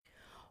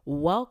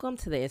Welcome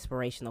to the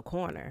Inspirational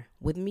Corner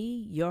with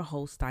me, your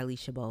host,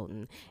 Stylisha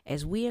Bolden,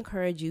 as we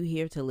encourage you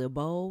here to live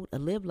bold,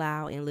 live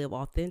loud, and live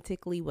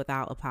authentically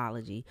without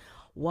apology.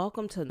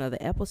 Welcome to another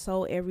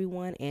episode,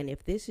 everyone. And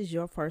if this is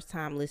your first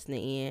time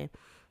listening in,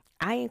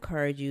 I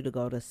encourage you to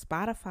go to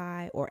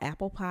Spotify or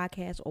Apple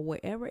Podcasts or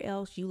wherever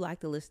else you like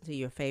to listen to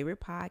your favorite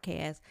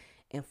podcast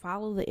and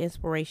follow the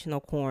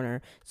Inspirational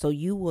Corner so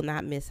you will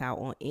not miss out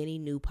on any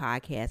new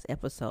podcast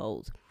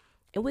episodes.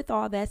 And with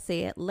all that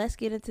said, let's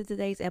get into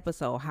today's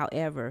episode.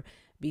 However,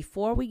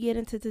 before we get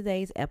into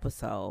today's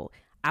episode,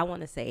 I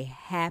want to say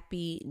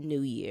Happy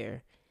New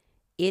Year.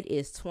 It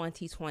is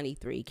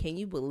 2023. Can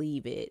you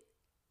believe it?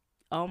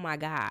 Oh my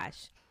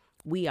gosh.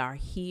 We are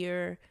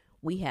here.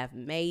 We have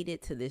made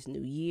it to this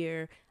new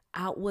year.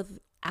 Out with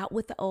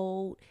the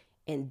old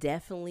and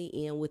definitely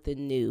in with the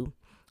new.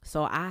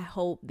 So I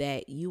hope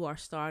that you are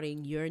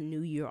starting your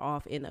new year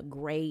off in a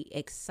great,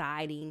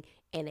 exciting,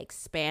 and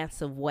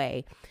expansive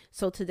way.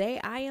 So today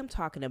I am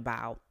talking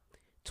about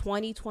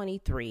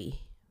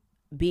 2023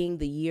 being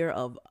the year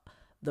of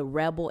the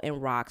rebel and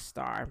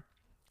Rockstar.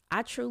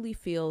 I truly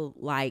feel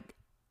like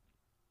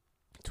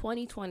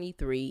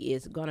 2023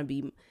 is going to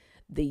be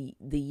the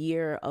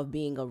year of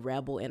being a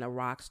rebel and a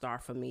rock star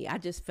for me. I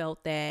just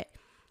felt that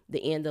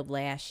the end of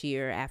last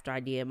year after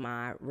I did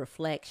my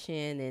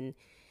reflection and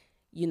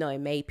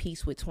and made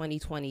peace with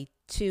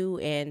 2022.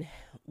 And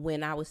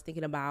when I was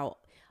thinking about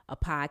a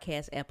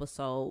podcast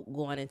episode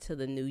going into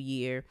the new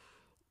year,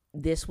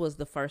 this was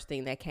the first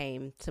thing that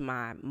came to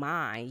my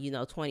mind,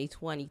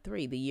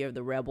 2023, the year of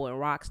the rebel and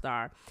rock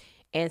star.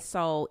 And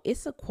so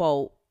it's a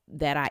quote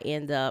that I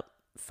end up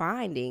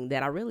finding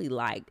that I really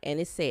liked. And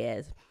it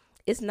says,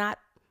 it's not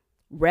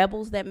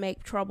rebels that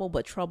make trouble,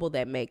 but trouble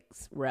that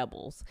makes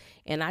rebels.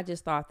 And I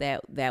just thought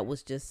that that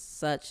was just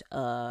such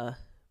a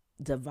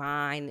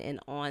divine and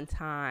on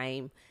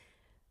time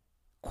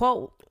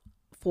quote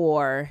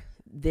for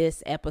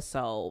this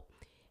episode.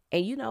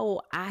 And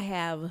I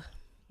have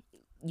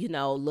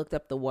looked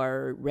up the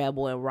word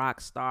rebel and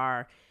rock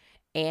star,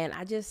 and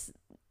I just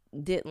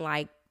didn't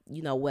like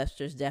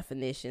Webster's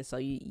definition. So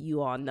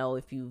you all know,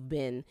 if you've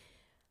been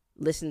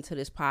listening to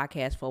this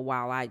podcast for a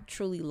while, I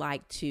truly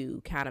like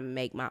to kind of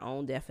make my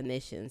own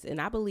definitions.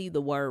 And I believe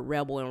the word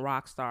rebel and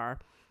rock star,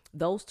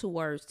 those two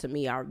words to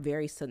me are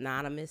very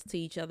synonymous to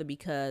each other,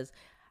 because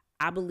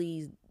I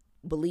believe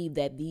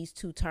that these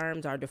two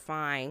terms are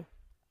defined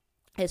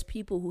as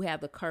people who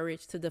have the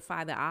courage to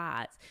defy the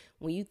odds.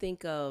 When you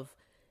think of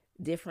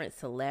different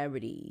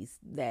celebrities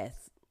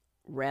that's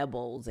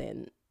rebels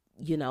and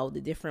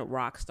the different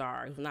rock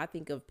stars, when I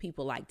think of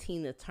people like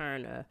Tina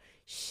Turner,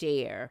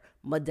 Cher,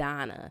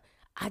 Madonna,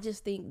 I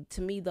just think,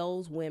 to me,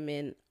 those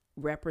women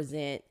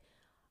represent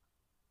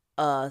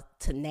a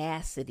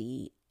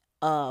tenacity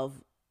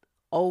of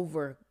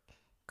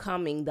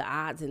overcoming the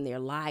odds in their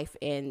life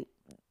and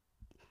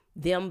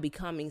them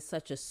becoming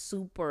such a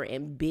super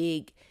and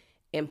big,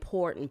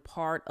 important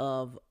part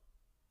of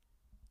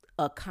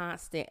a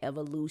constant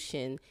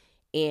evolution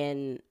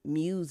in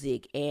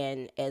music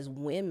and as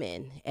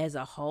women as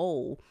a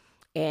whole.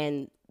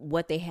 And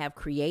what they have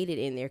created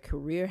in their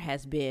career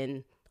has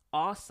been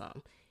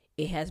awesome.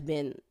 It has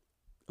been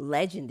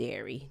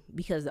legendary,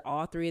 because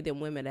all three of them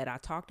women that I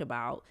talked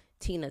about,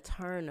 Tina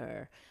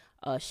Turner,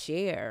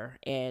 Cher,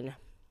 and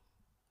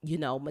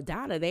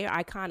Madonna, they're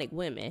iconic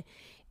women,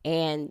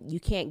 and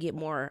you can't get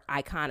more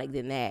iconic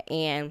than that.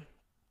 And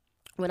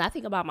when I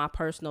think about my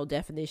personal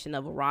definition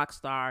of a rock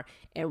star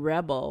and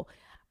rebel,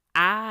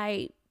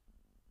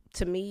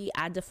 to me,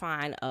 I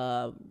define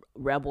a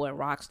rebel and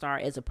rock star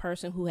as a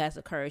person who has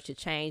the courage to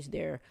change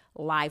their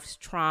life's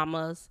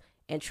traumas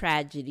and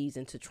tragedies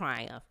into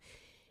triumph.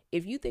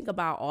 If you think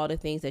about all the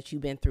things that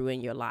you've been through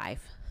in your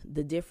life,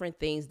 the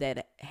different things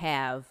that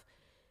have,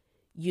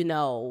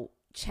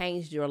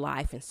 changed your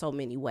life in so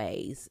many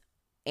ways,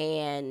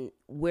 and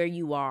where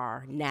you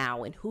are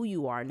now and who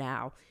you are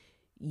now,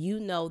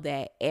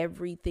 that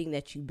everything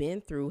that you've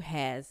been through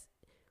has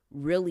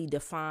really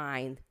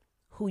defined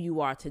who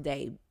you are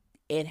today.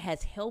 It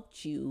has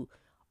helped you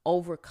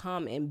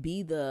overcome and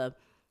be the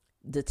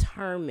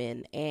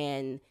determined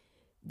and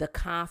the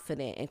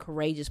confident and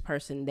courageous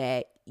person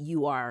that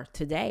you are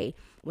today.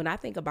 When I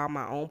think about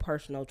my own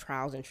personal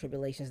trials and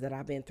tribulations that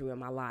I've been through in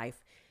my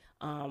life,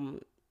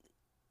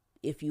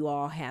 if you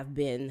all have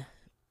been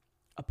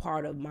a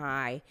part of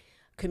my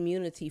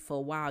community for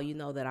a while,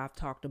 that I've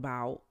talked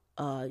about,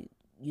 in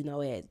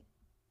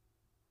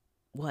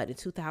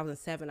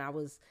 2007, I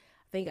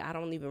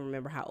don't even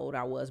remember how old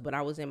I was, but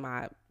I was in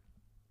my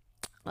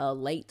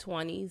late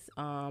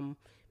 20s,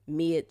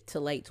 mid to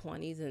late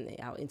 20s, and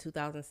out in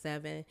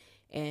 2007,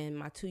 and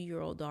my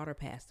 2-year-old daughter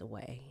passed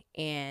away,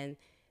 and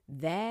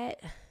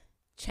that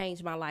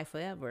changed my life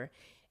forever.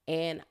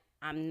 And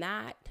I'm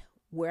not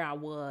where I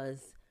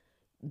was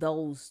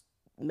those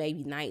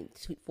maybe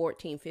 19,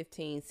 14,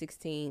 15,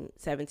 16,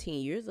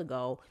 17 years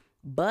ago,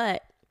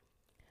 but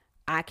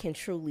I can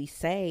truly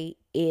say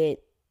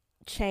it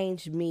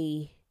changed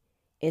me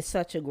in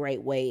such a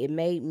great way. It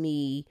made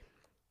me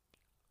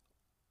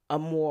a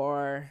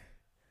more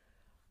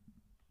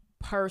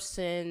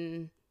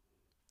person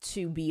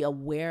to be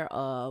aware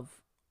of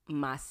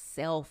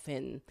myself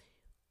and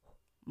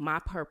my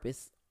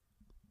purpose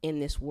in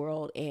this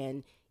world.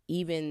 And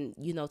even,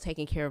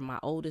 taking care of my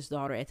oldest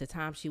daughter. At the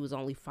time, she was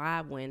only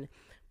 5 when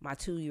my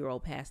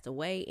 2-year-old passed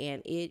away,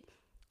 and it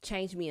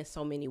changed me in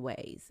so many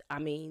ways. I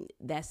mean,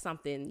 that's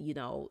something,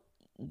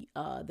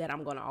 that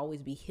I'm going to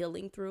always be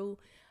healing through,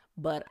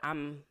 but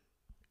I'm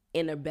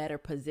in a better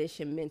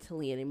position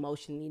mentally and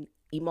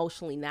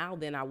emotionally now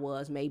than I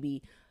was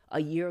maybe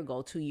a year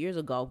ago, 2 years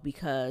ago,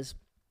 because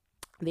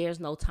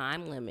there's no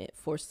time limit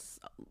for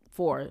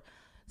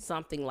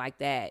something like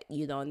that,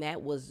 and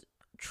that was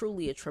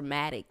truly a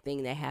traumatic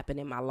thing that happened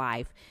in my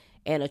life,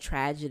 and a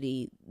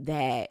tragedy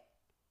that,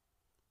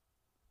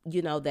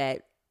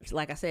 that,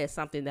 like I said,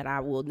 something that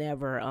I will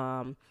never,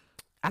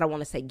 I don't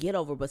want to say get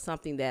over, but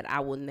something that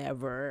I will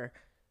never,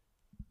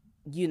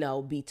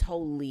 be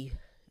totally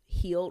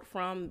healed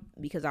from,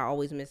 because I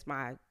always miss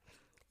my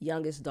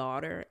youngest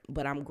daughter,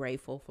 but I'm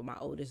grateful for my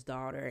oldest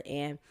daughter,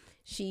 and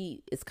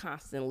she is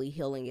constantly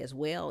healing as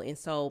well. And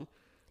so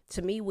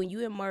to me, when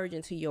you emerge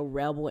into your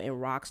rebel and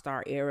rock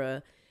star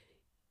era,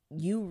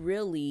 you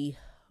really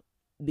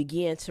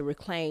begin to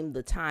reclaim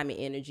the time and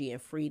energy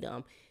and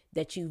freedom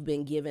that you've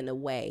been given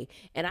away.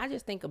 And I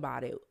just think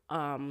about it.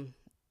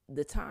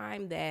 The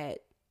time that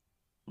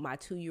my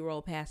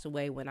 2-year-old passed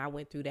away, when I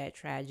went through that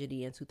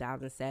tragedy in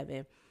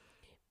 2007,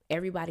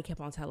 everybody kept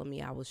on telling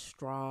me I was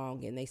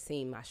strong and they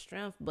seen my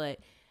strength, but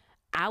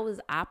I was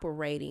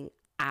operating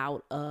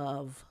out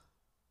of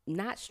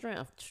not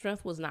strength.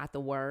 Strength was not the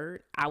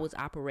word. I was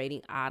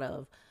operating out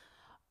of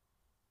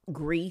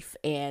grief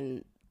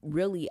and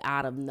really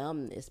out of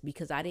numbness,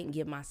 because I didn't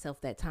give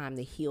myself that time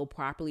to heal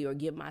properly or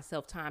give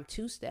myself time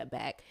to step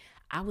back.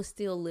 I was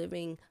still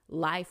living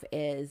life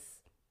as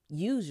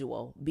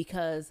usual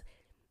because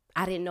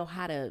I didn't know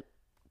how to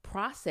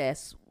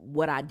process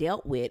what I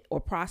dealt with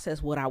or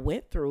process what I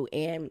went through.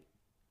 And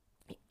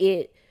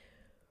it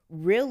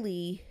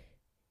really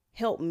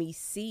helped me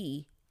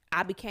see.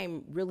 I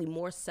became really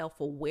more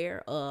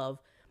self-aware of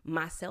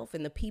myself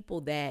and the people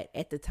that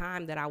at the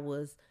time that I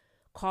was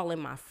calling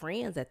my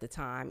friends at the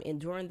time. And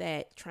during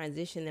that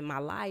transition in my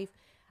life,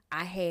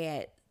 I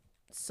had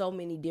so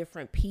many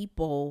different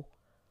people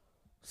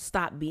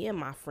stop being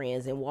my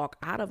friends and walk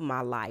out of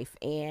my life.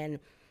 And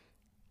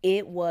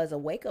it was a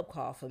wake-up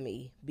call for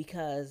me,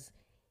 because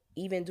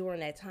even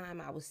during that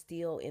time, I was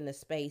still in the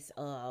space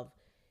of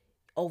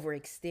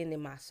overextending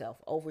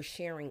myself,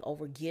 oversharing,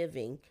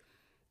 overgiving,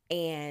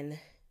 and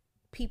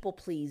people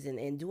pleasing,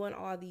 and doing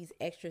all these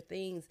extra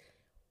things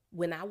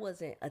when I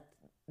wasn't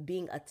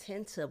being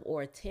attentive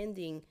or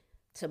attending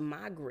to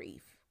my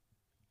grief,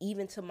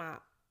 even to my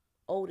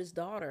oldest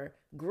daughter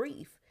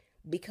grief,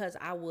 because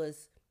I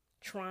was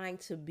trying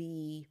to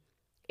be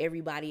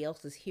everybody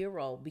else's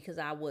hero, because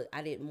I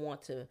didn't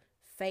want to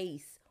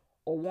face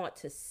or want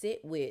to sit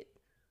with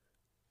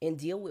and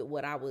deal with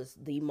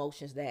the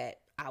emotions that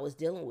I was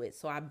dealing with.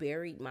 So I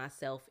buried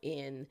myself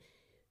in,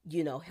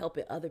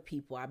 helping other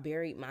people. I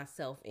buried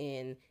myself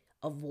in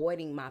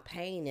avoiding my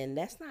pain, and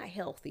that's not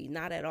healthy,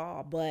 not at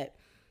all. But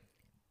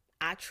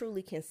I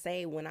truly can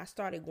say, when I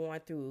started going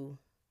through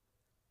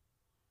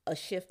a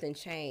shift and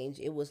change,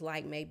 it was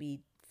like maybe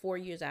 4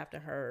 years after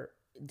her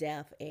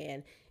death.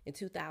 And in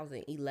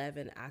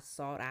 2011, I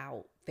sought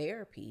out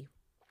therapy,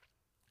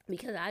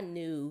 because I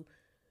knew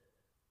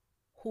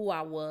who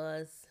I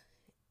was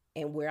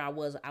and where I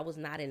was. I was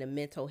not in a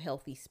mental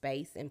healthy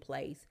space and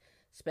place,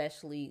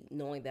 especially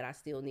knowing that I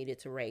still needed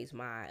to raise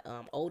my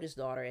oldest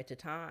daughter at the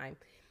time.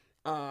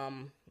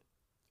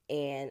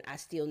 And I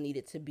still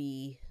needed to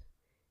be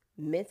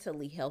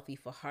mentally healthy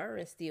for her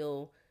and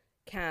still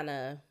kind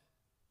of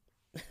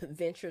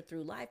venture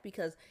through life,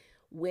 because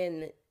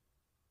when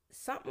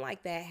something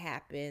like that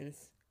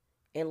happens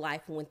in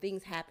life, when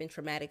things happen,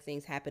 traumatic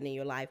things happen in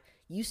your life,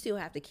 you still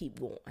have to keep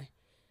going.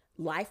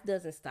 Life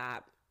doesn't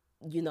stop.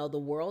 The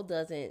world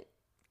doesn't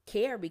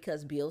care,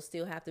 because bills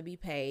still have to be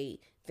paid.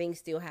 Things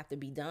still have to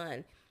be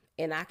done.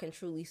 And I can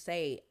truly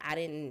say I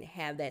didn't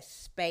have that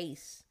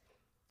space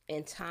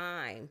and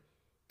time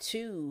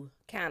to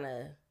kind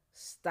of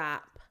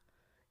stop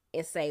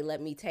and say,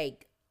 let me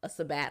take a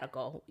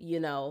sabbatical,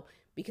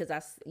 because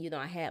I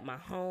had my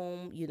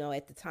home,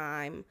 at the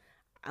time.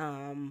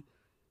 And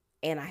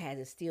I had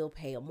to still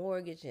pay a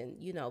mortgage and,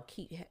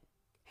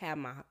 have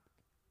my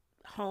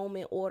home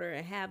in order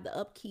and have the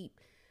upkeep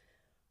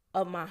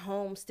of my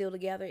home still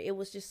together. It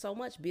was just so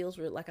much. Bills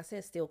were, like I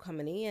said, still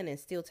coming in, and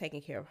still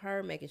taking care of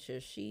her, making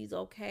sure she's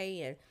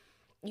okay. And,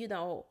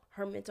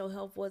 her mental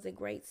health wasn't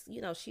great.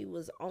 She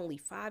was only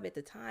 5 at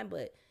the time,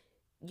 but,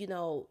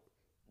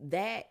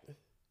 that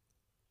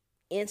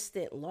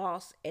instant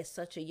loss at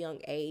such a young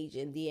age,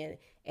 and then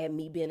at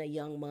me being a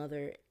young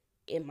mother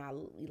in my,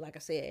 like I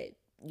said,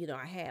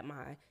 I had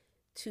my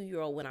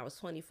 2-year-old when I was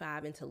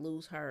 25, and to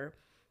lose her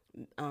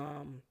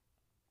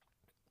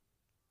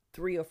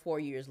 3 or 4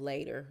 years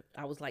later,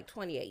 I was like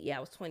 28. Yeah, I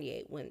was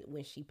 28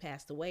 when she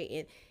passed away,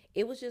 and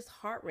it was just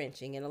heart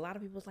wrenching. And a lot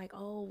of people was like,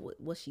 "Oh,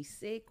 was she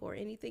sick or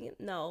anything?"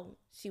 No,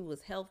 she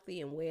was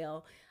healthy and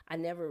well. I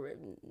never,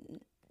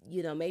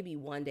 maybe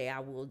one day I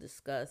will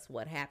discuss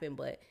what happened,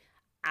 but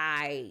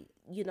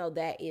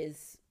that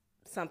is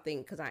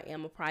something, because I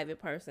am a private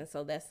person,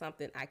 so that's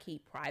something I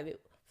keep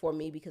private for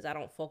me, because I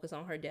don't focus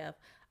on her death.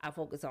 I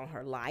focus on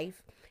her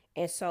life.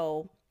 And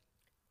so,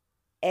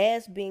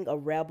 as being a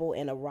rebel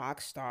and a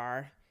rock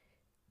star,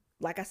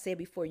 like I said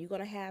before, you're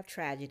going to have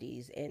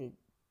tragedies and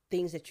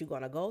things that you're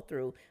going to go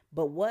through.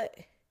 But what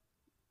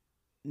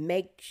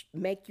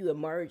make you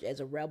emerge as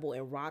a rebel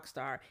and rock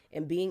star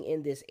and being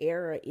in this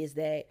era is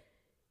that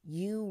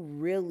you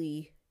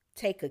really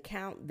take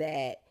account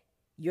that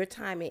your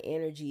time and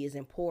energy is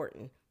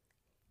important,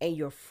 and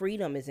your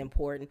freedom is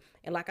important.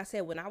 And like I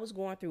said, when I was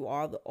going through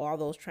all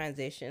those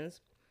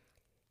transitions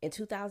in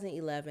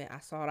 2011, I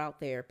sought out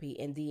therapy,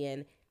 and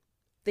then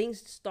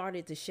things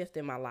started to shift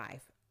in my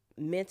life.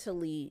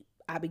 Mentally,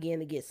 I began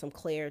to get some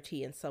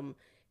clarity and some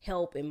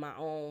help in my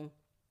own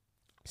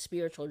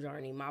spiritual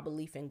journey, my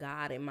belief in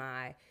God, and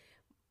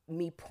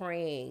me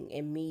praying,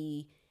 and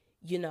me,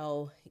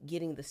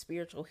 getting the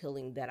spiritual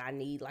healing that I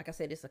need. Like I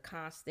said, it's a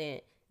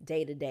constant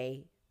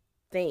day-to-day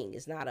thing.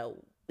 It's not a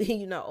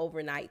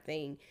overnight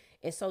thing.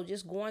 And so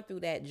just going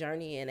through that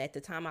journey, and at the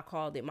time I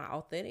called it my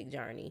authentic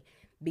journey,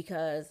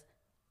 because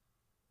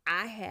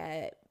I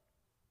had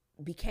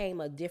became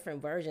a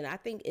different version. I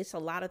think it's a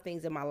lot of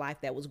things in my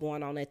life that was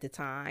going on at the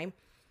time.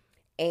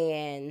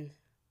 And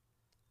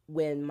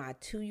when my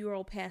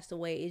 2-year-old passed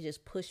away, it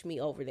just pushed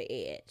me over the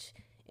edge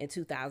in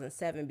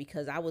 2007,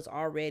 because I was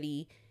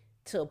already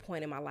to a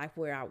point in my life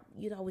where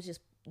was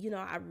just,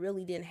 I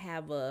really didn't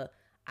have a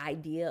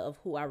idea of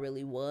who I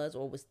really was,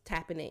 or was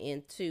tapping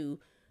into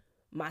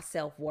my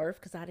self-worth,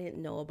 because I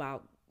didn't know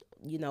about,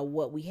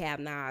 what we have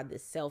now,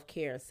 this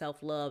self-care and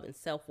self-love and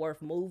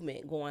self-worth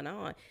movement going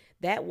on.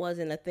 That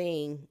wasn't a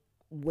thing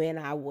when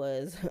I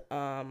was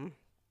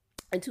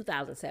in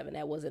 2007.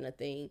 That wasn't a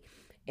thing.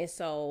 And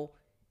so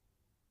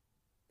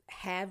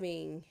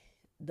having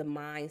the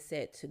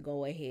mindset to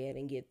go ahead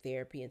and get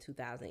therapy in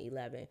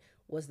 2011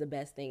 was the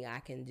best thing I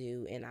can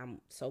do. And I'm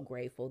so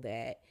grateful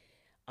that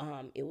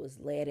it was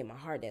led in my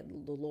heart, that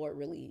the Lord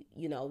really,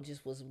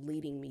 just was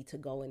leading me to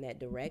go in that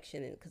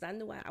direction. And because I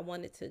knew I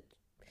wanted to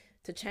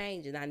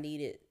change, and I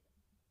needed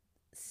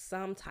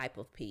some type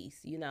of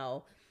peace,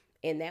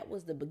 and that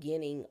was the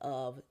beginning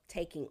of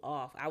taking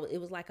off.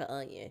 It was like an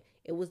onion.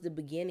 It was the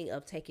beginning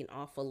of taking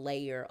off a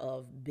layer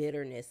of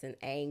bitterness and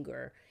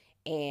anger,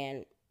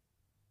 and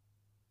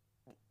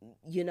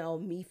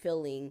me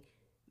feeling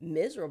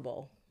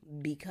miserable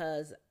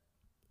because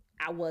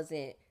I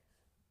wasn't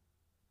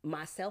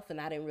myself,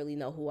 and I didn't really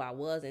know who I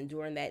was. And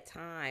during that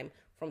time,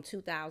 from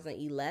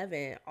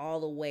 2011 all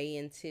the way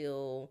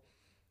until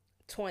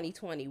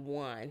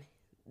 2021,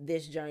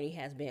 this journey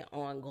has been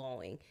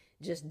ongoing.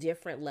 Just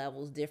different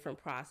levels, different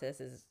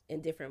processes,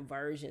 and different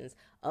versions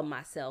of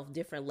myself.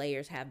 Different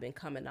layers have been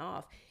coming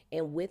off.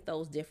 And with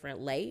those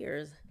different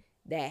layers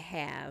that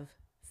have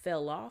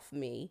fell off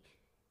me,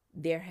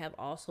 there have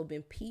also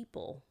been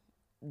people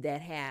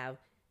that have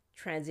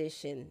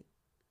transitioned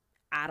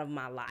out of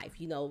my life.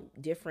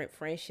 Different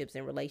friendships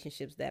and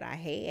relationships that I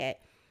had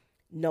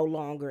no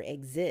longer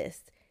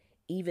exist.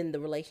 Even the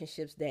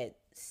relationships that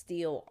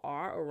still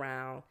are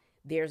around,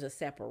 there's a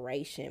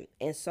separation.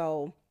 And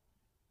so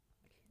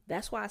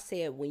that's why I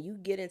said, when you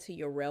get into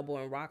your rebel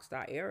and rock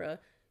star era,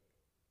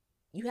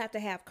 you have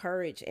to have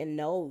courage and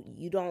know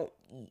you no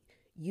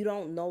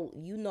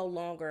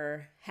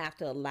longer have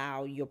to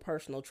allow your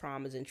personal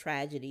traumas and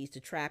tragedies to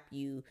trap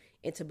you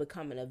into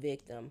becoming a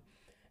victim.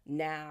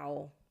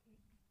 Now,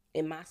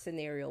 in my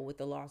scenario with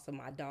the loss of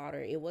my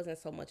daughter, it wasn't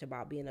so much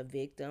about being a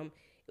victim.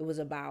 It was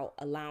about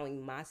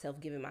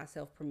giving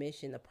myself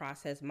permission to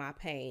process my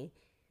pain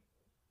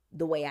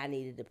the way I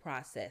needed to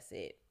process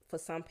it. For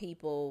some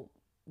people,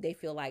 they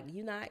feel like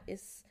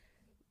it's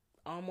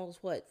almost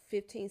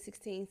 15,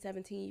 16,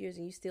 17 years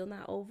and you still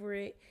not over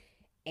it.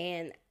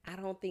 And I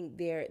don't think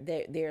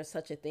there's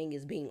such a thing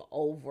as being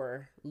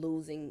over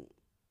losing,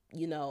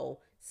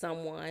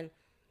 someone.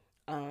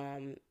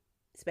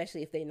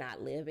 Especially if they're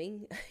not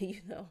living,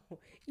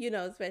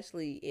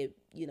 especially if,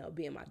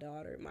 being my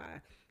daughter,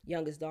 my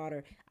youngest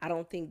daughter, I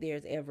don't think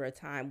there's ever a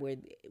time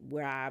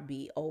where I'll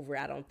be over.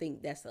 I don't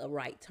think that's the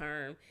right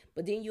term.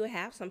 But then you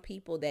have some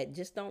people that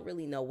just don't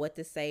really know what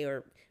to say,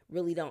 or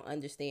really don't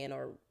understand,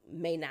 or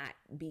may not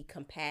be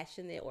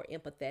compassionate or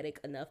empathetic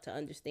enough to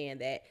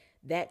understand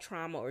that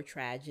trauma or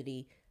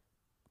tragedy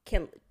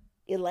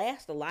it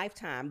lasts a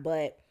lifetime.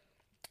 But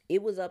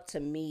it was up to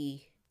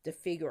me to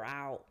figure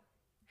out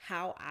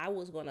how I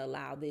was going to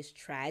allow this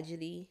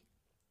tragedy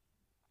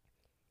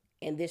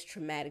and this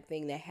traumatic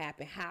thing that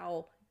happened,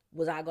 how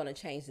was I going to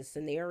change the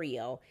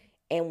scenario?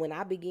 And when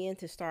I began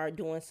to start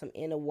doing some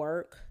inner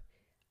work,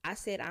 I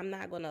said, I'm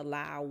not going to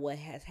allow what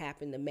has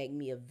happened to make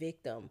me a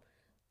victim,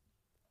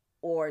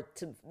 or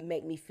to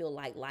make me feel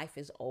like life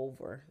is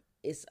over.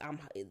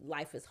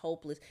 Life is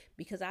hopeless,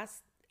 because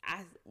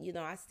I,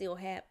 I still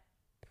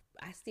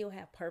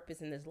have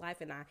purpose in this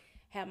life, and I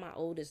had my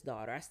oldest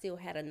daughter. I still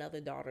had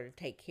another daughter to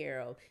take care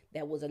of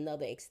that was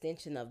another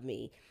extension of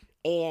me.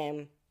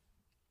 And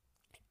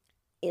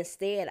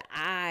instead,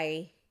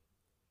 I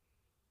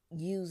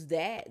used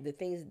that,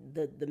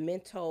 the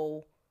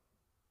mental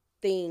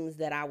things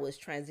that I was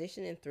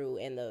transitioning through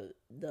and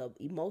the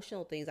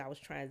emotional things I was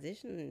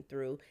transitioning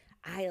through,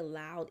 I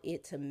allowed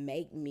it to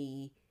make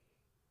me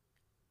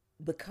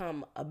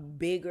become a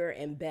bigger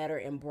and better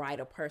and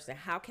brighter person.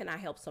 How can I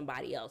help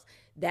somebody else?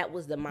 That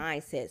was the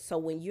mindset. So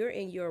when you're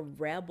in your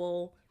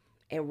rebel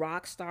and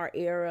rock star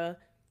era,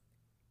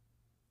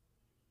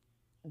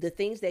 the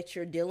things that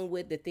you're dealing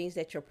with, the things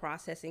that you're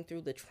processing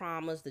through, the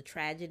traumas, the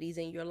tragedies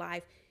in your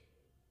life,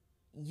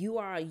 you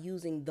are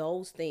using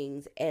those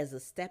things as a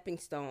stepping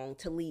stone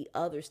to lead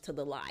others to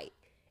the light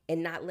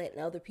and not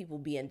letting other people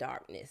be in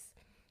darkness.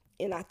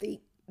 And I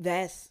think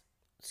that's,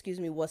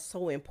 what's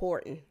so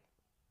important.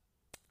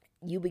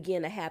 You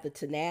begin to have the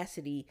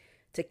tenacity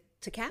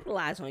to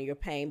capitalize on your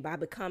pain by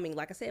becoming,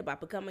 like I said, by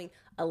becoming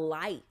a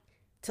light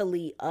to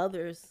lead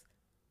others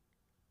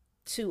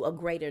to a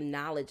greater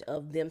knowledge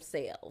of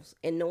themselves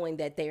and knowing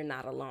that they're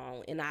not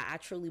alone. And I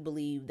truly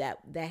believe that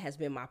that has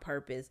been my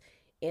purpose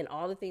in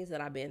all the things that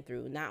I've been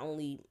through, not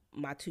only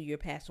my 2-year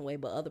passing away,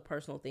 but other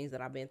personal things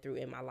that I've been through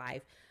in my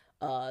life,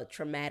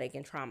 traumatic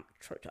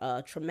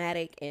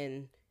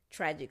and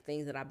tragic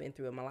things that I've been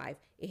through in my life.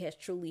 It has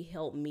truly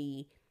helped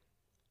me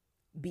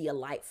be a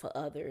light for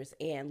others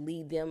and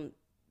lead them,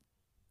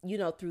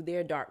 through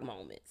their dark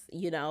moments,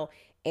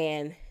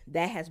 and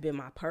that has been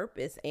my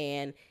purpose.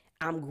 And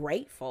I'm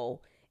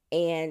grateful.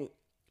 And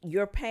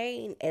your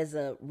pain as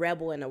a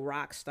rebel and a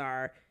rock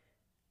star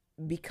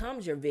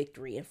becomes your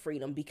victory and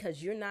freedom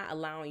because you're not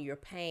allowing your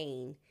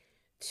pain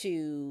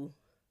to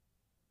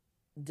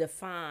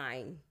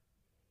define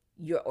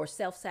your or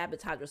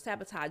self-sabotage or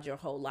sabotage your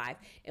whole life.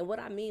 And what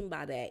I mean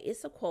by that,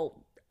 it's a quote,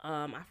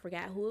 I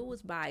forgot who it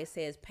was by. It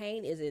says,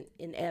 pain isn't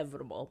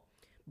inevitable,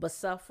 but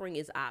suffering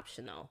is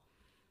optional.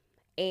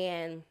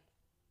 And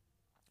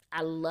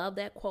I love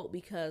that quote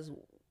because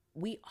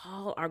we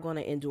all are going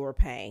to endure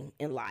pain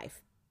in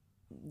life.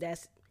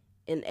 That's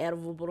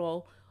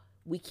inevitable.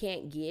 We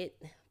can't get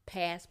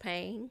past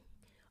pain.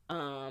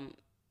 Um,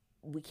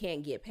 we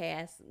can't get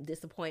past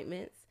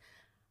disappointments.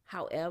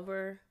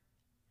 However,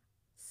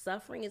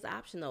 suffering is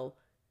optional.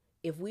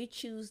 If we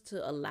choose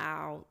to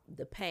allow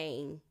the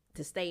pain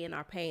to stay in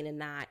our pain and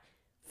not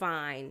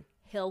find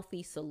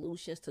healthy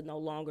solutions to no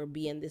longer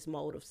be in this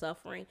mode of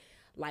suffering,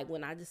 like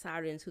when I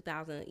decided in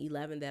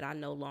 2011 that I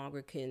no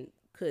longer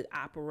could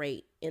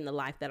operate in the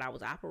life that I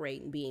was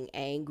operating, being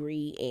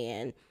angry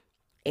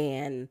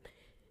and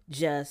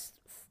just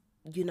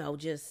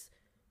just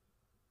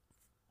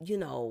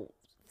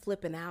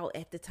flipping out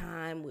at the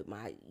time with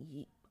my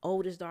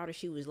oldest daughter.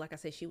 She was, like I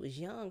said, she was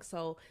young,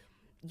 so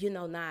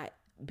not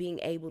being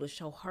able to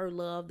show her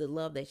love, the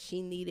love that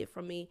she needed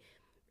from me,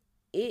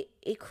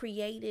 it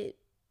created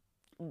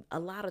a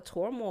lot of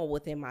turmoil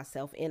within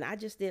myself, and I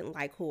just didn't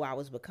like who I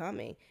was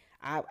becoming.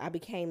 I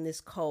became this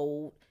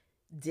cold,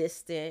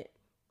 distant,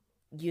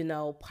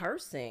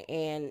 person,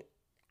 and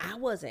I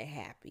wasn't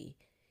happy.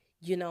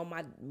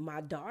 My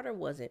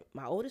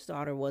oldest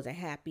daughter wasn't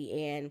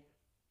happy, and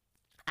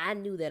I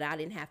knew that I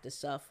didn't have to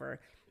suffer.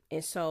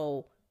 And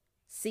so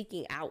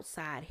seeking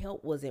outside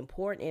help was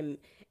important.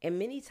 And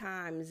many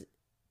times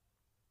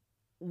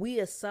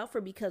we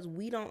suffer because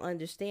we don't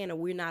understand or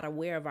we're not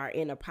aware of our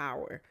inner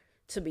power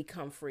to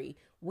become free.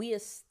 We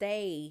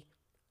stay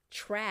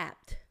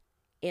trapped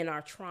in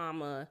our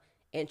trauma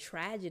and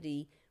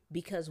tragedy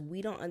because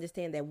we don't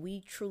understand that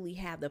we truly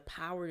have the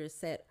power to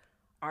set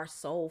our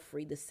soul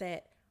free, to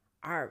set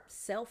our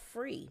self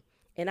free.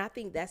 And I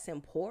think that's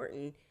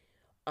important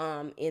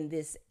in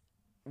this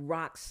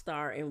rock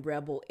star and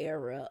rebel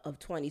era of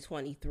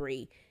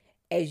 2023.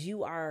 As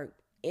you are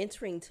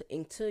entering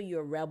into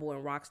your rebel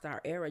and rock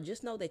star era,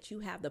 just know that you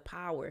have the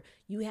power,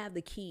 you have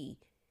the key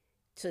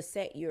to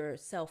set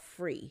yourself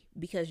free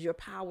because your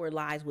power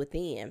lies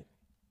within.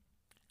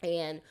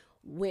 And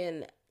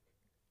when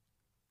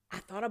I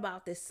thought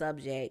about this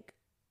subject,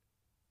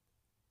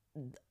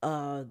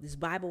 this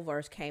Bible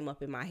verse came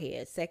up in my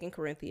head, 2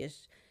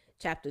 Corinthians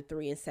chapter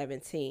 3 and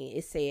 17.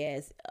 It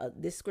says,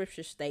 this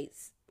scripture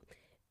states,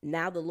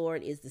 now the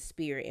Lord is the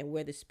Spirit, and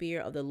where the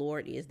Spirit of the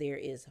Lord is, there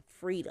is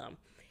freedom.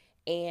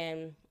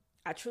 And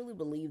I truly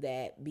believe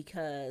that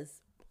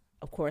because,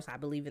 of course, I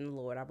believe in the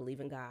Lord. I believe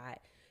in God.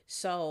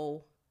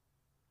 So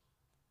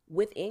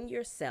within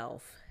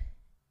yourself,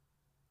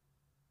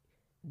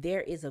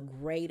 there is a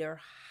greater,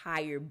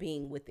 higher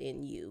being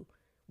within you,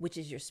 which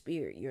is your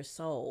spirit, your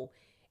soul.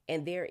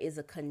 And there is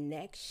a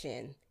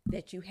connection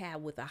that you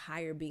have with a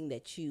higher being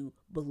that you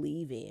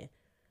believe in.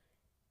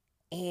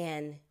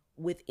 And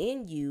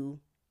within you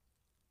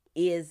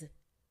is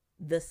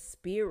the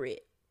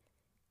spirit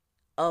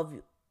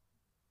of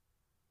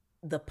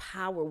the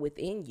power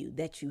within you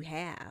that you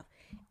have.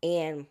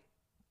 And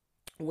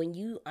when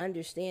you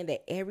understand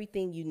that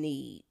everything you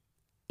need,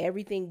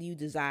 everything you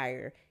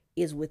desire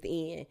is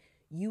within,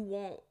 you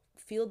won't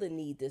feel the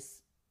need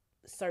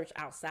search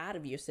outside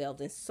of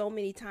yourselves. And so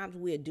many times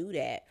we'll do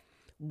that.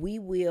 We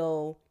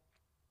will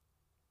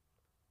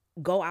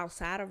go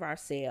outside of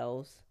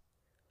ourselves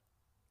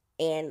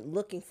and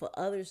looking for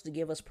others to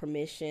give us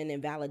permission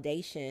and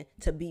validation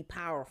to be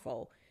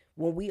powerful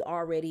when we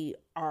already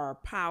are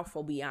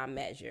powerful beyond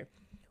measure.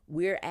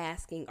 We're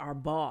asking our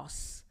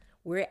boss,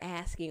 we're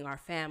asking our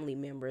family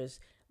members,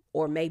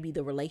 or maybe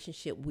the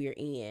relationship we're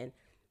in,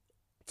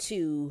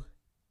 to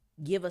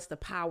give us the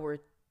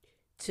power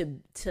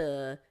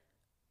to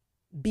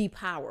be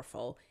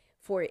powerful.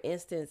 For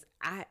instance,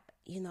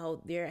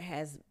 there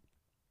has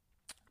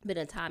been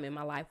a time in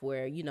my life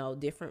where,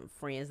 different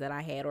friends that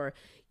I had, or,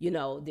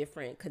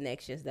 different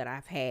connections that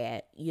I've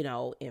had,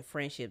 in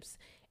friendships.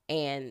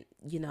 And,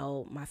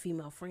 my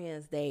female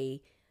friends,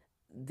 they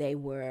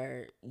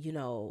were,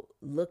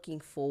 looking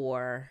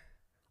for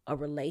a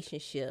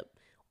relationship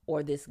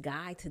or this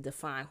guy to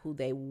define who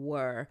they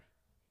were,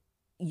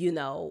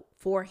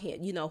 for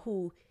him,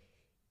 who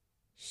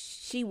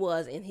she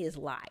was in his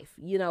life.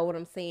 You know what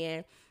I'm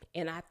saying?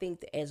 And I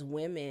think that as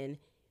women,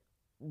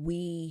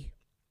 we're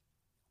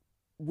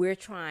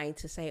trying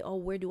to say, oh,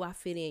 where do I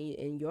fit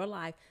in your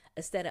life?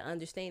 Instead of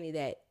understanding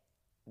that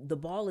the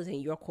ball is in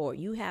your court.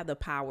 You have the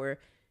power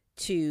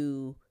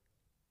to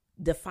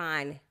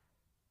define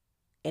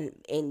and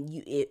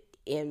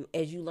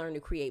as you learn to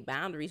create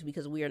boundaries,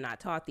 because we are not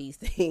taught these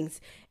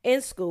things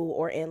in school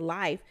or in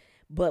life.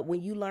 But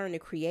when you learn to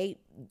create,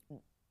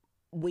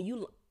 when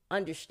you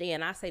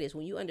understand, I say this,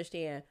 when you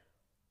understand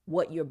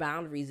what your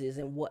boundaries is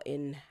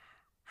and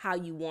how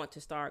you want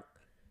to start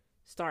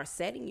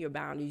setting your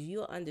boundaries,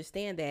 you'll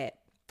understand that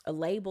a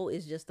label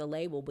is just a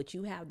label, but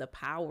you have the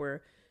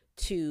power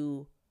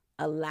to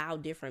allow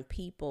different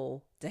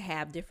people to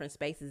have different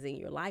spaces in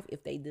your life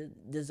if they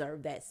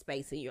deserve that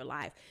space in your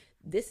life.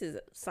 This is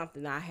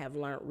something I have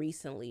learned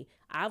recently.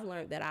 I've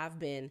learned that I've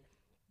been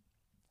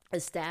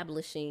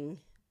establishing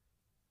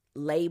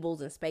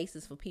labels and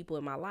spaces for people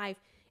in my life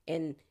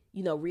and,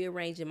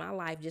 rearranging my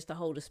life just to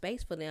hold a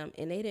space for them.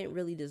 And they didn't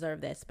really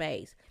deserve that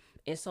space.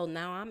 And so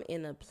now I'm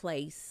in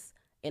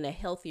a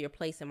healthier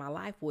place in my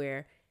life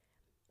where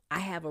I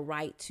have a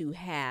right to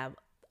have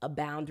a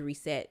boundary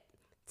set.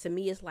 To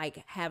me, it's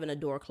like having a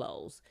door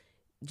closed.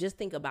 Just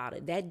think about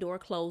it. That door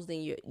closed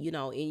in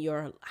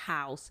your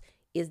house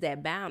is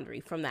that boundary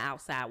from the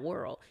outside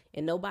world.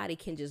 And nobody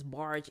can just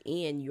barge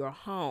in your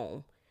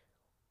home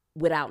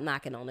without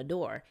knocking on the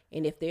door.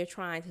 And if they're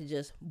trying to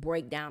just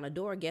break down a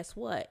door, guess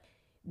what?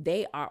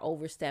 They are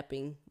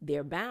overstepping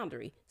their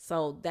boundary.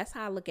 So that's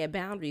how I look at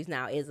boundaries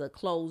now, as a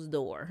closed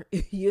door,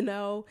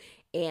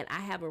 and I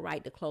have a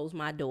right to close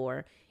my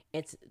door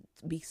and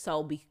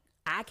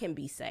I can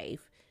be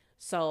safe.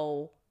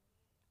 So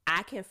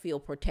I can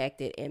feel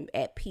protected and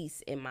at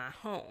peace in my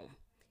home.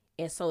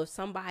 And so if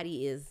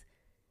somebody is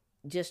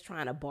just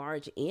trying to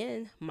barge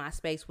in my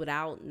space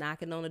without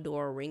knocking on the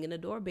door or ringing the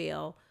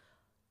doorbell,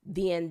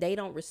 then they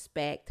don't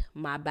respect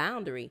my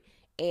boundary.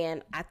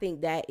 And I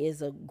think that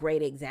is a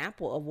great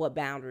example of what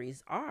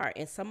boundaries are.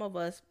 And some of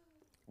us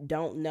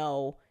don't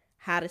know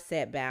how to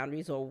set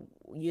boundaries or,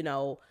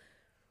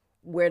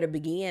 where to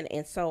begin.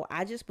 And so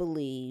I just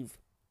believe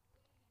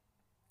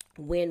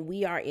when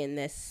we are in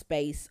this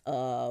space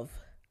of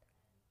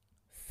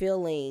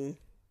feeling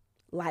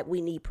like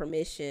we need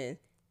permission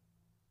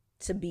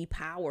to be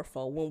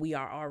powerful when we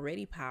are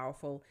already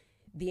powerful,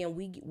 then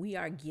we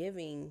are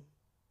giving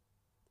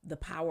the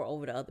power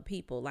over to other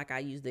people. Like I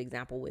used the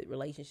example with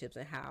relationships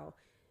and how,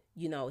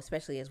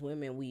 especially as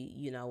women,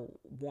 we,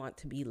 want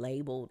to be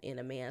labeled in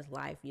a man's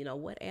life.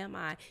 What am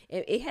I?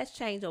 And it has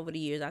changed over the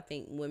years. I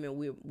think women,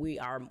 we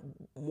are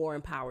more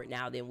empowered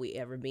now than we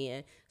ever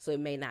been. So it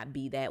may not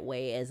be that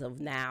way as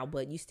of now,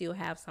 but you still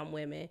have some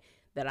women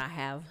that I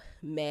have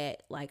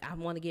met, like, I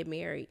want to get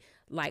married.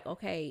 Like,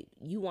 okay,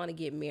 you want to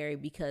get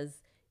married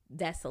because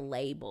that's a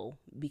label,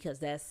 because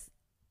that's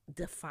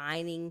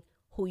defining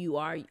who you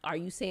are. Are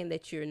you saying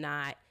that you're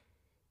not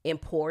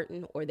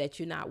important or that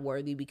you're not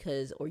worthy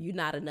or you're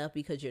not enough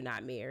because you're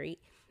not married?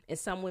 And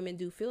some women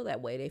do feel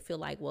that way. They feel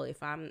like, well,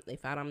 if I'm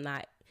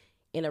not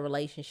in a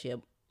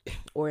relationship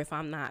or if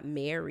I'm not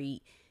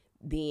married,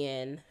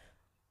 then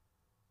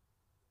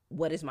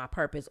what is my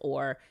purpose,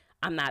 or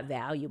I'm not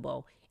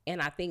valuable. And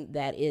I think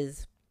that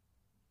is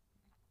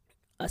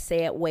a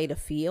sad way to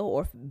feel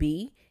or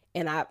be.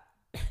 And I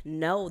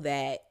know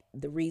that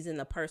the reason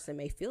a person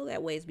may feel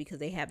that way is because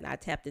they have not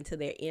tapped into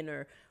their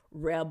inner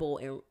rebel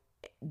and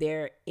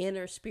their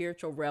inner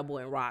spiritual rebel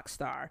and rock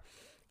star.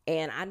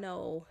 And I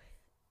know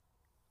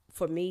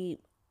for me,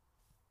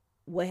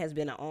 what has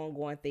been an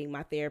ongoing thing,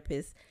 my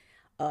therapist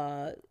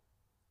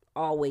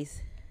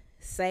always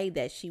say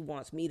that she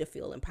wants me to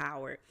feel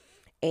empowered.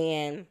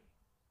 And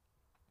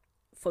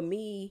for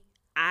me,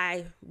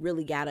 I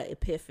really got an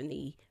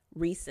epiphany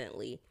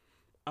recently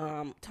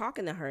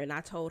talking to her. And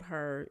I told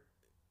her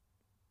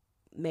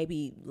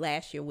maybe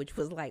last year, which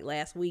was like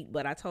last week,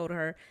 but I told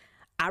her,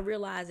 I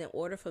realized in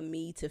order for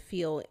me to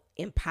feel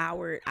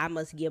empowered, I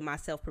must give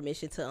myself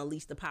permission to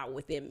unleash the power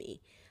within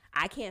me.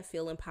 I can't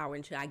feel empowered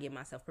until I give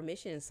myself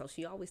permission. So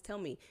she always tell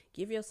me,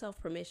 give yourself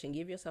permission,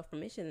 give yourself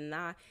permission.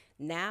 And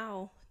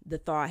now the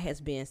thought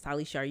has been,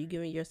 Salisha, are you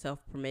giving yourself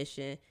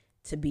permission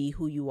to be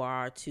who you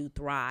are, to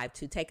thrive,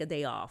 to take a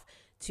day off,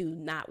 to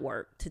not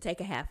work, to take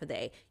a half a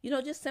day?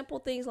 Just simple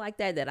things like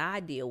that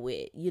I deal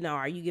with.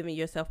 Are you giving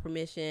yourself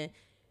permission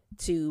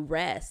to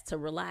rest, to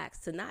relax,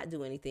 to not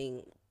do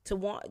anything, to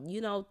want,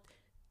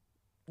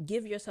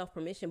 give yourself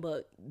permission.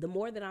 But the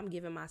more that I'm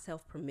giving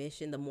myself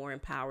permission, the more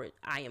empowered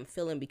I am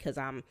feeling, because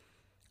I'm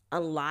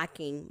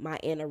unlocking my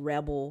inner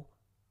rebel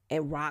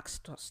and rock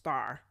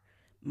star.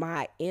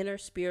 My inner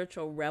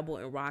spiritual rebel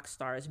and rock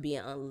star is being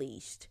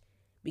unleashed,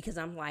 because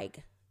I'm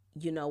like,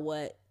 you know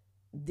what?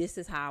 This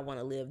is how I want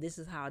to live. This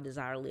is how I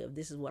desire to live.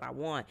 This is what I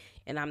want.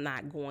 And I'm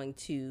not going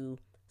to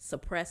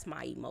suppress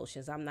my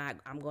emotions. I'm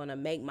going to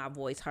make my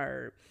voice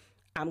heard.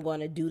 I'm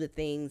going to do the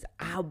things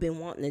I've been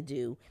wanting to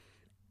do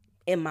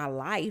in my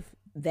life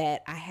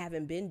that I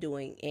haven't been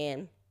doing.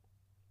 And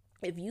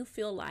if you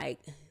feel like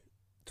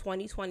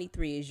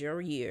 2023 is your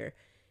year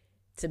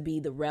to be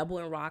the rebel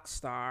and rock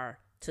star,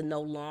 to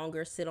no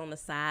longer sit on the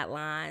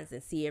sidelines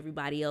and see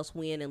everybody else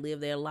win and live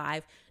their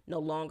life, no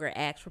longer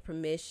ask for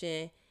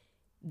permission,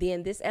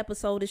 then this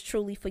episode is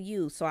truly for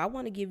you. So I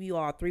want to give you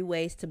all 3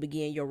 ways to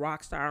begin your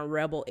rockstar and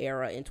rebel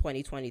era in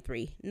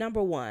 2023.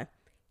 Number 1,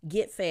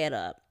 get fed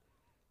up.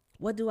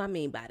 What do I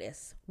mean by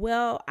this?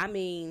 Well, I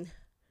mean,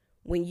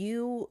 when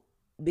you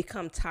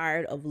become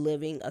tired of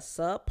living a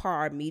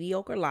subpar,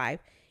 mediocre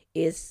life,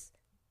 is,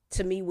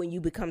 to me, when you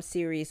become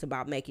serious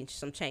about making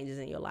some changes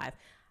in your life.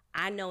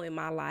 I know in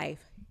my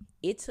life,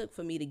 it took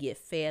for me to get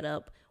fed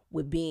up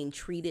with being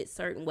treated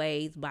certain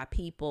ways by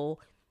people,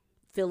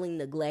 feeling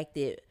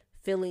neglected,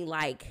 feeling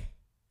like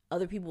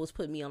other people was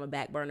putting me on the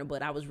back burner,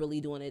 but I was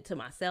really doing it to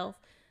myself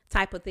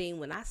type of thing.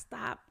 When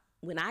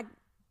I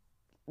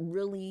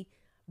really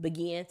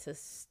began to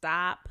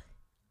stop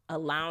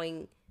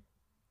allowing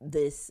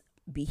this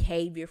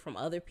behavior from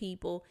other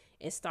people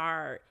and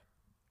start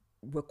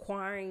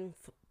requiring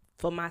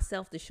for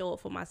myself to show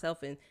up for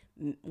myself, and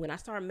when I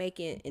started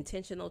making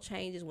intentional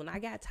changes, when I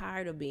got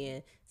tired of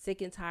being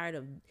sick and tired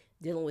of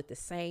dealing with the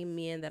same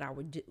men that I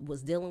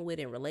was dealing with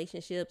in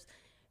relationships,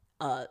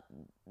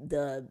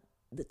 the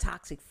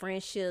toxic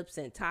friendships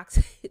and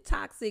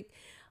toxic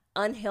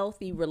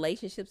unhealthy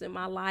relationships in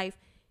my life,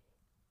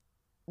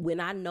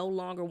 when I no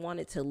longer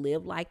wanted to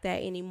live like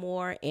that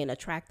anymore and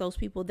attract those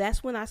people,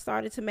 that's when I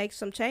started to make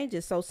some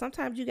changes. So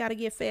sometimes you got to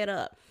get fed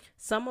up.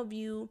 Some of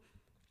you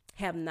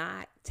have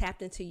not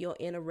tapped into your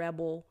inner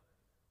rebel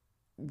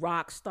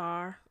rock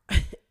star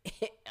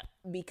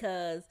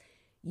because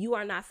you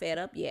are not fed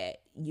up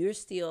yet. You're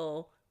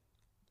still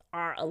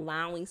are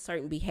allowing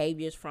certain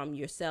behaviors from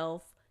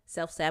yourself,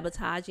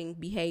 self-sabotaging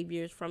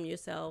behaviors from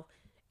yourself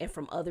and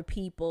from other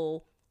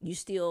people. You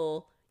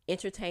still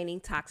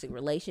entertaining toxic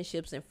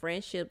relationships and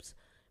friendships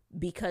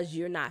because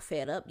you're not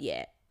fed up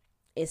yet.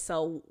 And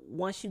so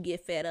once you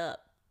get fed up,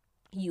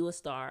 you will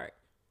start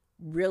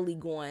really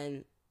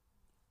going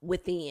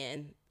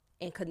within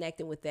and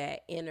connecting with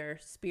that inner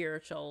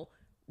spiritual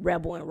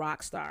rebel and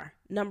rock star.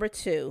 Number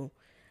two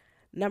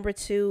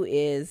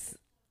is,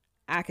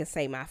 I can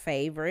say, my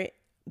favorite,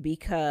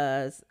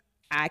 because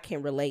I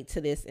can relate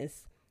to this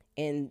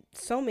in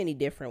so many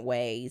different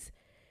ways.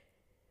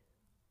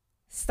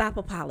 Stop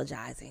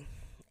apologizing.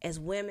 As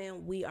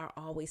women, we are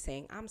always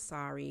saying, I'm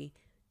sorry,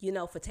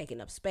 for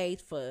taking up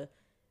space, for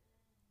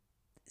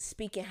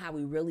speaking how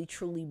we really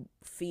truly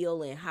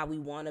feel and how we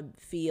want to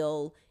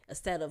feel,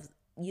 instead of,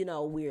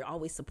 we're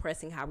always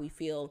suppressing how we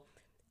feel.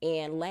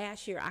 And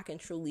last year, I can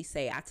truly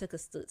say I took a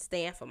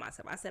stand for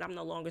myself. I said, I'm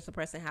no longer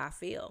suppressing how I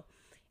feel.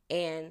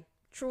 And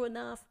true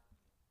enough,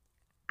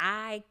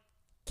 I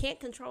can't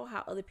control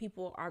how other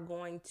people are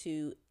going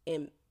to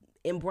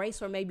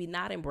embrace or maybe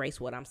not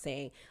embrace what I'm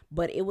saying,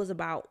 but it was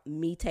about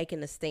me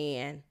taking a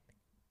stand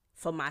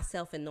for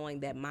myself and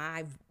knowing that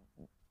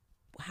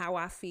how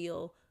I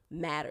feel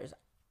matters.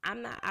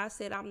 I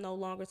said I'm no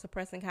longer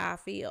suppressing how I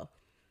feel.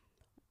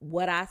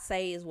 What I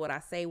say is what I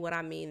say. What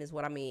I mean is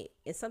what I mean.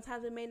 And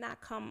sometimes it may not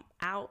come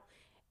out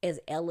as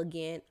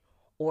elegant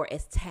or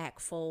as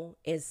tactful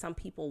as some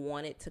people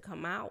want it to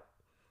come out.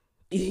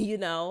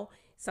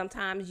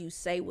 Sometimes you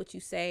say what you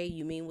say,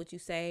 you mean what you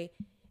say,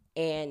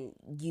 and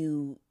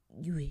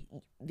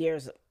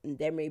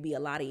there may be a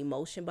lot of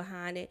emotion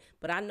behind it,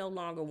 but I no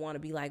longer want to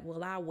be like,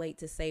 well, I'll wait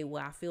to say,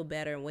 well, I feel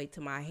better and wait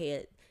till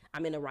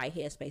I'm in the right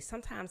headspace.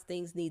 Sometimes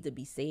things need to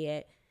be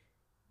said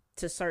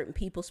to certain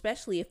people,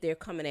 especially if they're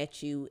coming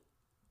at you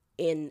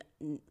in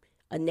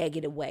a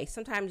negative way.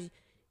 Sometimes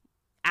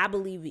I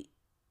believe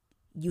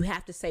you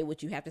have to say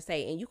what you have to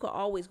say, and you can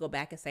always go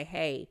back and say,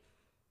 hey,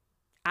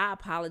 I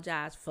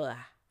apologize for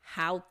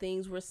how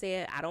things were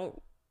said. I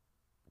don't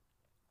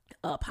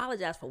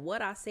apologize for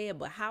what I said,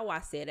 but how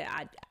I said it,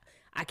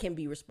 I can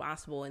be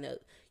responsible and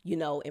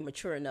and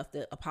mature enough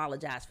to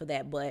apologize for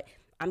that. But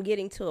I'm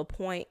getting to a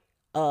point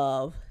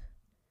of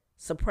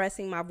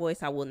suppressing my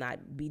voice. I will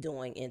not be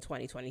doing in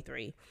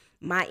 2023.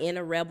 My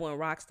inner rebel and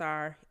rock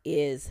star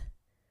is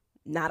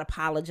not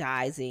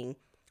apologizing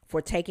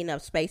for taking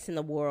up space in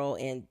the world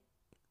and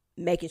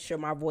making sure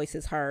my voice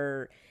is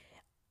heard.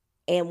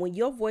 And when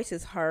your voice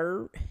is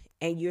heard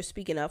and you're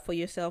speaking up for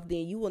yourself,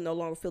 then you will no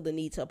longer feel the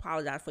need to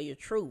apologize for your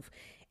truth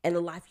and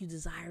the life you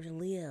desire to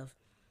live.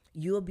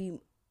 You'll be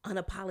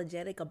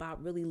unapologetic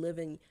about really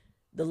living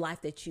the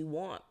life that you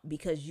want,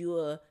 because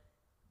you'll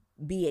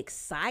be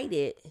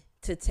excited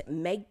to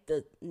make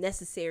the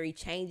necessary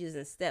changes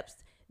and steps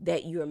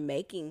that you're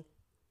making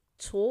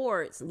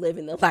towards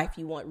living the life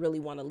you really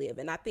want to live.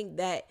 And I think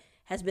that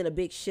has been a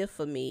big shift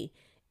for me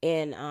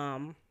in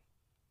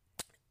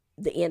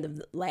the end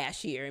of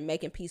last year and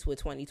making peace with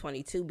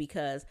 2022,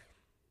 because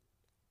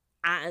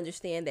I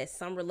understand that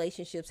some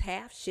relationships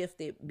have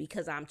shifted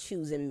because I'm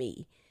choosing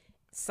me.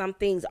 Some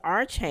things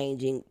are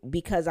changing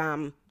because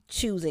I'm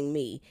choosing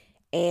me.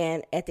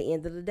 And at the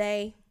end of the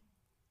day,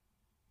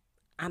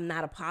 I'm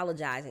not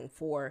apologizing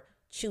for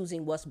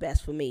choosing what's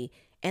best for me.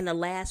 And the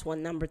last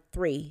one, number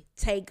 3,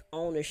 take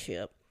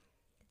ownership.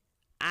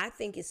 I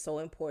think it's so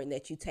important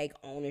that you take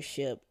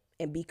ownership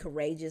and be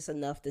courageous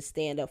enough to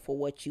stand up for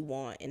what you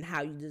want and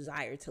how you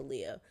desire to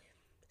live.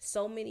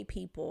 So many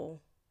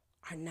people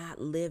are not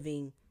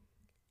living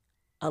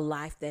a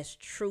life that's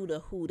true to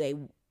who they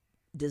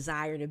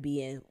desire to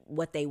be and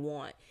what they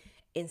want.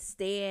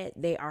 Instead,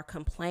 they are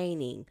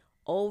complaining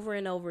over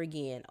and over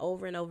again,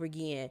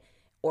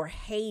 or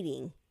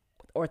hating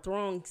or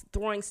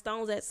throwing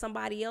stones at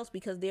somebody else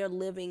because they're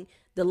living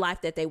the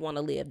life that they want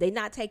to live. They're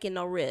not taking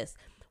no risk.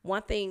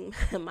 One thing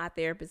my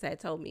therapist had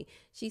told me,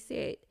 she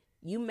said,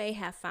 you may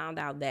have found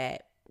out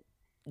that,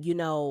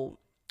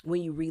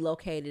 when you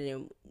relocated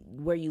and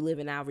where you live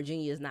in now,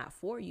 Virginia is not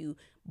for you,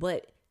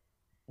 but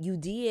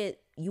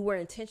you were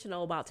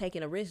intentional about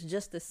taking a risk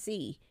just to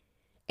see.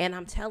 And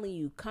I'm telling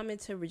you, coming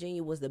to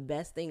Virginia was the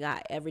best thing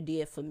I ever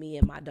did for me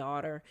and my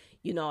daughter,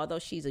 although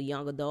she's a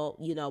young adult,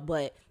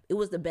 but it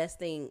was the best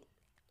thing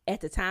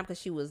at the time,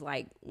 because she was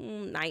like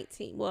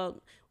 19.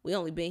 Well, we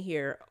only been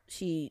here,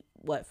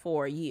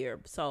 for a year.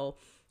 So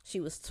she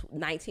was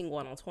 19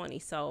 going on 20.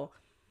 So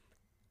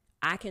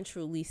I can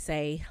truly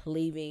say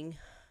leaving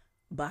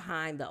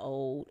behind the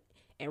old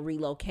and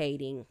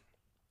relocating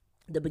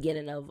the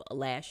beginning of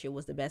last year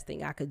was the best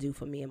thing I could do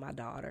for me and my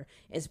daughter,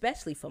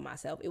 especially for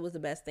myself. It was the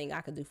best thing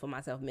I could do for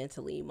myself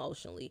mentally,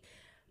 emotionally,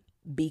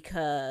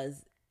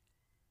 because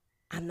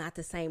I'm not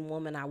the same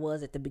woman I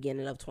was at the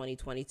beginning of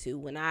 2022.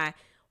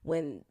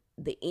 When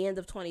the end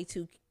of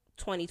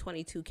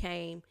 2022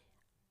 came,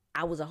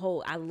 I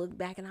look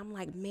back and I'm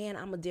like, man,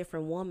 I'm a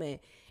different woman.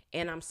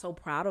 And I'm so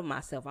proud of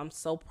myself. I'm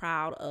so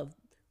proud of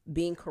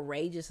being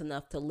courageous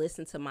enough to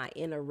listen to my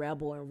inner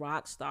rebel and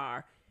rock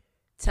star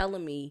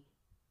telling me,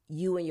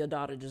 you and your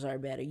daughter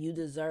deserve better. You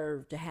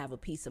deserve to have a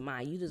peace of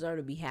mind. You deserve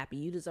to be happy.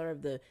 You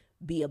deserve to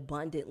be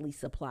abundantly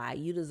supplied.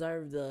 You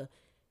deserve to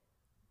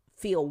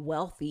feel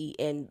wealthy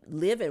and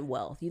live in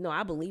wealth.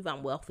 I believe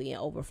I'm wealthy and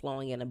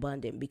overflowing and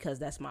abundant because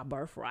that's my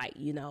birthright.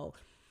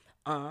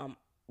 God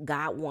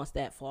wants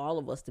that for all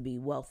of us, to be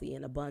wealthy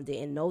and abundant,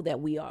 and know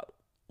that we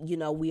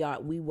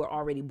were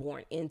already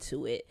born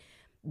into it.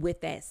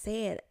 With that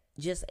said,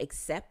 just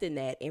accepting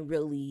that and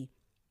really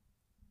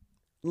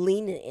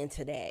leaning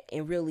into that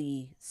and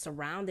really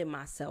surrounding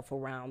myself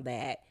around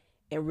that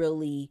and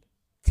really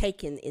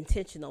taking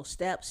intentional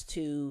steps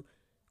to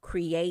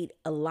create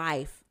a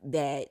life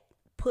that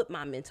put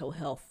my mental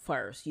health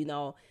first.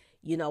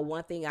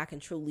 One thing I can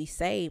truly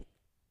say,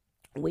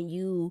 when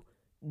you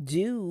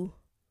do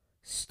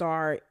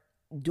start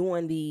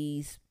doing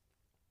these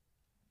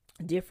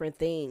different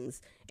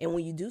things and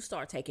when you do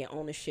start taking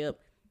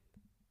ownership,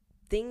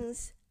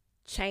 things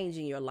change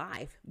in your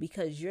life,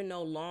 because you're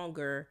no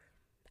longer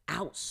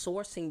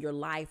outsourcing your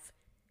life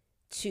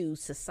to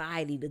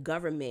society, the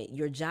government,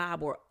 your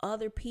job, or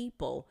other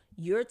people.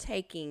 You're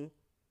taking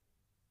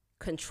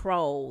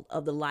control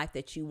of the life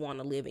that you want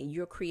to live, and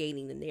you're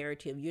creating the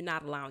narrative. You're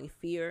not allowing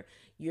fear.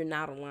 You're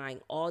not allowing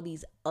all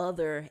these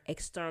other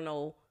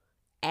external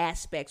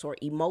aspects or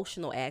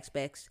emotional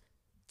aspects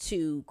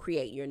to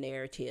create your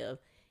narrative.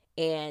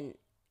 And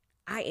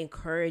I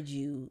encourage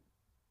you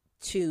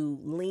to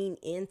lean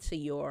into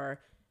your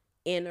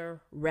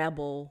inner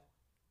rebel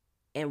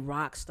and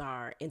rock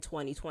star in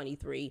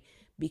 2023,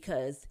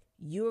 because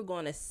you're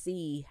going to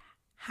see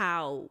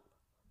how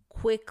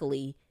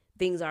quickly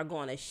things are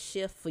going to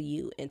shift for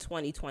you in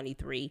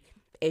 2023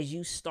 as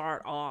you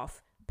start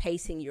off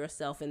pacing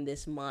yourself in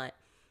this month.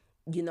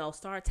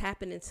 Start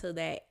tapping into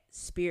that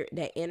spirit,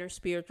 that inner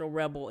spiritual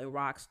rebel and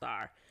rock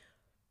star,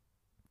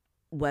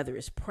 whether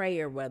it's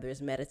prayer, whether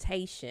it's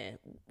meditation,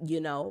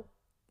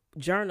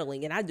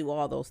 journaling. And I do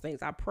all those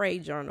things. I pray,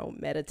 journal,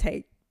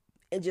 meditate,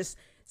 and just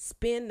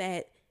spend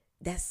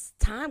that's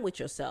time with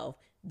yourself.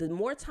 The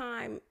more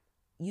time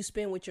you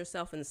spend with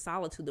yourself in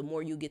solitude, the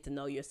more you get to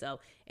know yourself,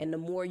 and the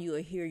more you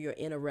will hear your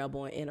inner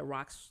rebel and inner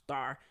rock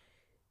star.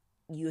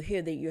 You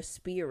hear that your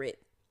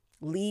spirit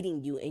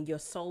leading you and your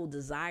soul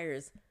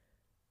desires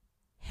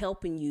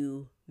helping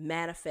you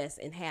manifest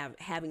and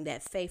having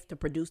that faith to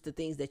produce the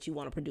things that you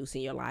want to produce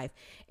in your life.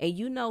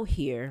 And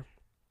here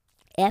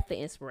at the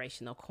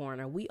Inspirational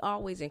Corner, we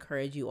always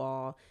encourage you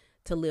all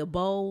to live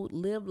bold,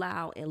 live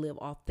loud, and live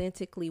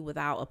authentically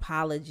without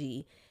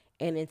apology.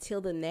 And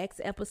until the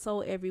next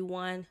episode,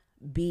 everyone,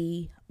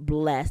 be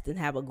blessed and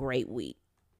have a great week.